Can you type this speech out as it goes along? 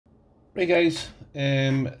Right guys,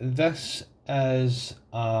 this is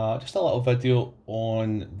just a little video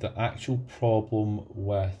on the actual problem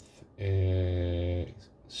with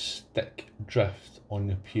stick drift on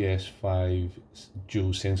the PS5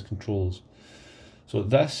 DualSense controllers. So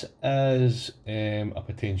this is a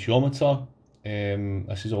potentiometer.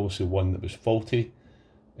 This is obviously one that was faulty.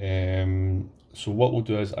 So what we'll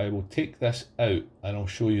do is I will take this out and I'll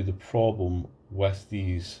show you the problem with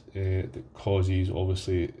these that causes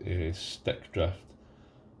obviously stick drift.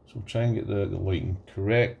 So we'll try and get the lighting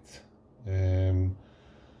correct. So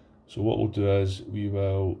what we'll do is we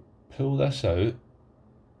will pull this out,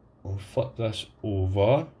 we'll flip this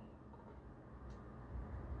over,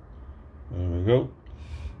 there we go,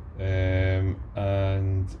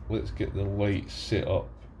 and let's get the light set up.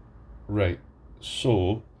 Right,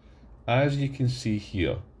 so as you can see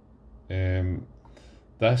here,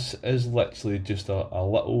 this is literally just a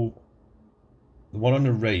little, the one on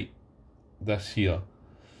the right, this here,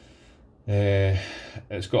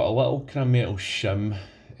 it's got a little kind of metal shim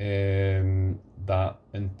that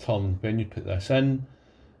in turn, when you put this in,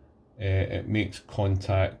 it makes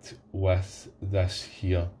contact with this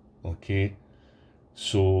here, okay?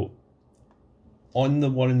 So on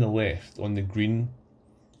the one on the left, on the green,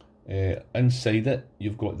 inside it,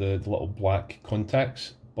 you've got the little black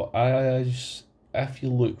contacts, but if you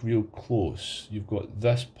look real close, you've got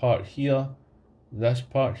this part here, and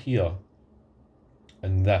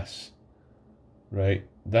this, right?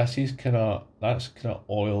 This is that's kind of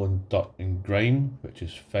oil and dirt and grime, which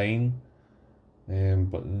is fine,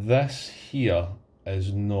 but this here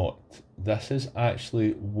is not. This is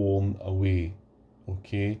actually worn away,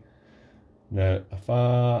 okay? Now, if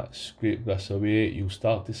I scrape this away, you'll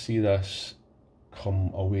start to see this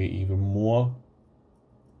come away even more.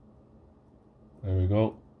 There we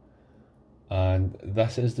go. And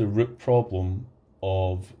this is the root problem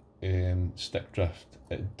of stick drift.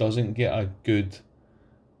 It doesn't get a good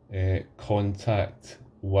contact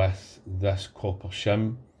with this copper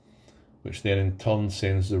shim, which then in turn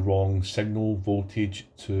sends the wrong signal voltage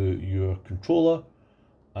to your controller,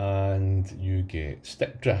 and you get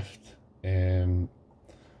stick drift.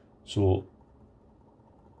 So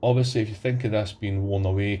obviously if you think of this being worn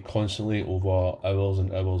away constantly over hours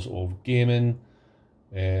and hours of gaming,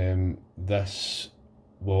 this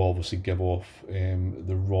will obviously give off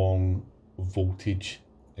the wrong voltage.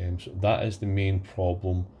 So that is the main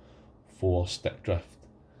problem for stick drift.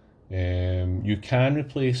 You can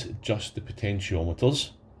replace just the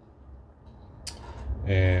potentiometers,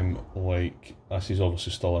 like this is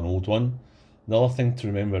obviously still an old one. The other thing to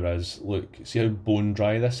remember is, look, see how bone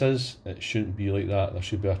dry this is? It shouldn't be like that. There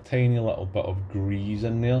should be a tiny little bit of grease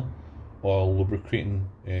in there, or lubricating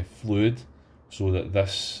fluid, so that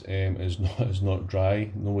this is not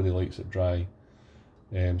dry. Nobody likes it dry.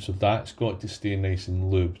 So that's got to stay nice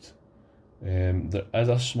and lubed. There is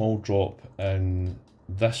a small drop in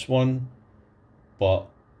this one, but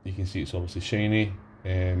you can see it's obviously shiny.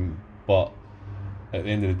 But at the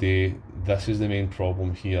end of the day, this is the main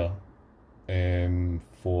problem here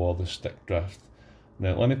for the stick drift.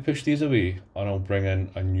 Now let me push these away and I'll bring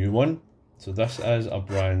in a new one. So this is a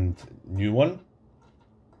brand new one.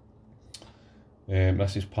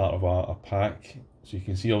 This is part of a pack, so you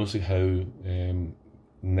can see obviously how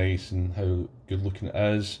nice and how good looking it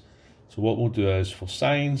is. So what we'll do is, for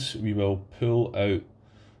science, we will pull out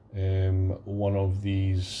one of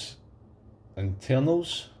these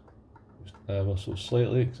internals, just ever so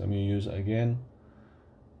slightly, because I'm going to use it again.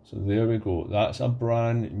 So there we go, that's a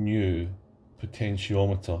brand new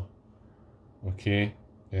potentiometer, okay?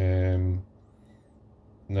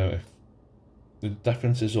 Now if the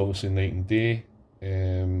difference is obviously night and day.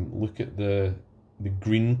 Look at the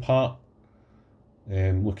green part,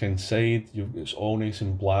 look inside, it's all nice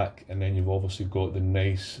and black, and then you've obviously got the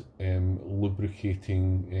nice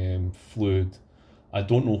lubricating fluid. I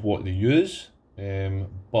don't know what they use,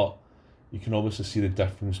 but you can obviously see the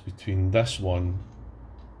difference between this one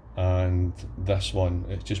and this one.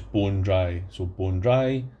 It's just bone dry, so bone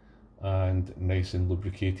dry and nice and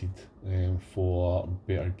lubricated for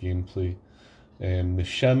better gameplay. The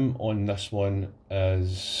shim on this one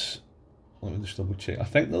is, let me just double check, I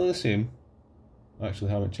think they're the same. I actually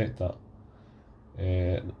haven't checked that.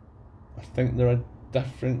 I think they're a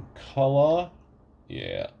different colour.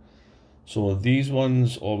 Yeah. So these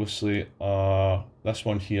ones obviously are, this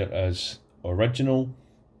one here is original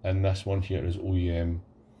and this one here is OEM.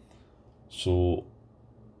 So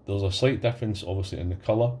there's a slight difference obviously in the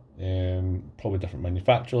colour, probably different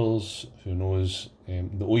manufacturers, who knows.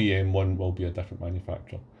 The OEM one will be a different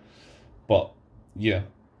manufacturer, but yeah,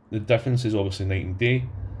 the difference is obviously night and day.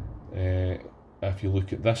 if you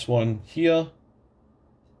look at this one here,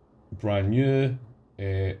 brand new,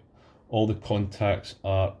 all the contacts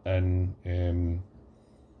are in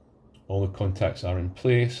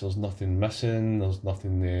place. There's nothing missing, there's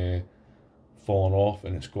nothing falling off,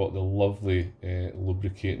 and it's got the lovely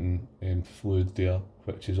lubricating fluid there,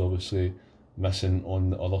 which is obviously missing on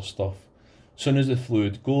the other stuff. As soon as the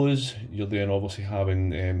fluid goes, you're then obviously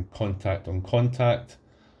having contact on contact,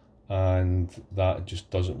 and that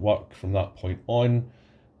just doesn't work. From that point on,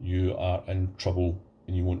 you are in trouble,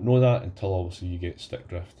 and you won't know that until obviously you get stick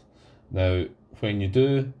drift. Now, when you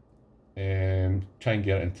do, try and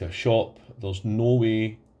get it into a shop. There's no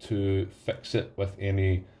way to fix it with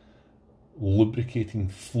any lubricating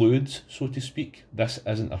fluids, so to speak. This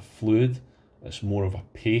isn't a fluid, it's more of a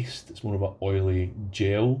paste, it's more of an oily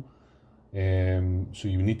gel. So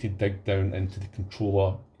you need to dig down into the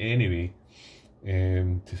controller anyway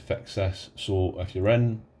to fix this. So if you're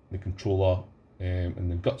in the controller and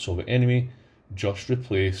the guts of it anyway, just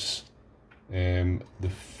replace the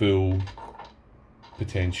full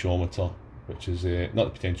potentiometer, which is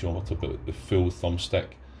not the potentiometer but the full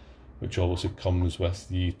thumbstick, which obviously comes with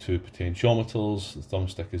the 2 potentiometers, the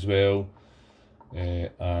thumbstick as well,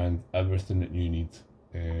 and everything that you need.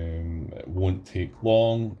 It won't take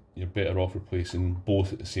long. You're better off replacing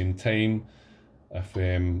both at the same time. If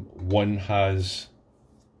one has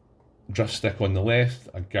drift stick on the left,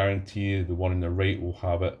 I guarantee you the one on the right will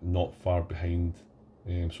have it not far behind.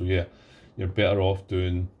 So yeah, you're better off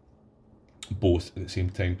doing both at the same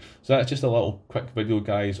time. So that's just a little quick video,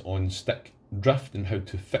 guys, on stick drift and how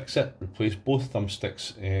to fix it. Replace both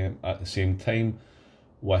thumbsticks at the same time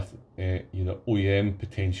with either OEM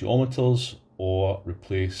potentiometers, or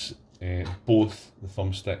replace both the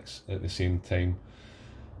thumbsticks at the same time.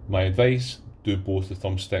 My advice, do both the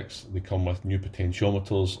thumbsticks. They come with new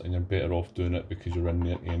potentiometers, and you're better off doing it because you're in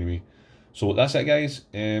there anyway. So that's it, guys.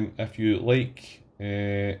 If you like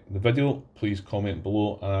the video, please comment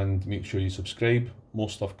below and make sure you subscribe. More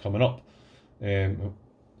stuff coming up.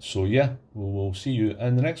 So yeah, we'll see you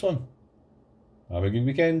in the next one. Have a good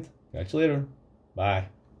weekend. Catch you later.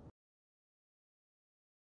 Bye.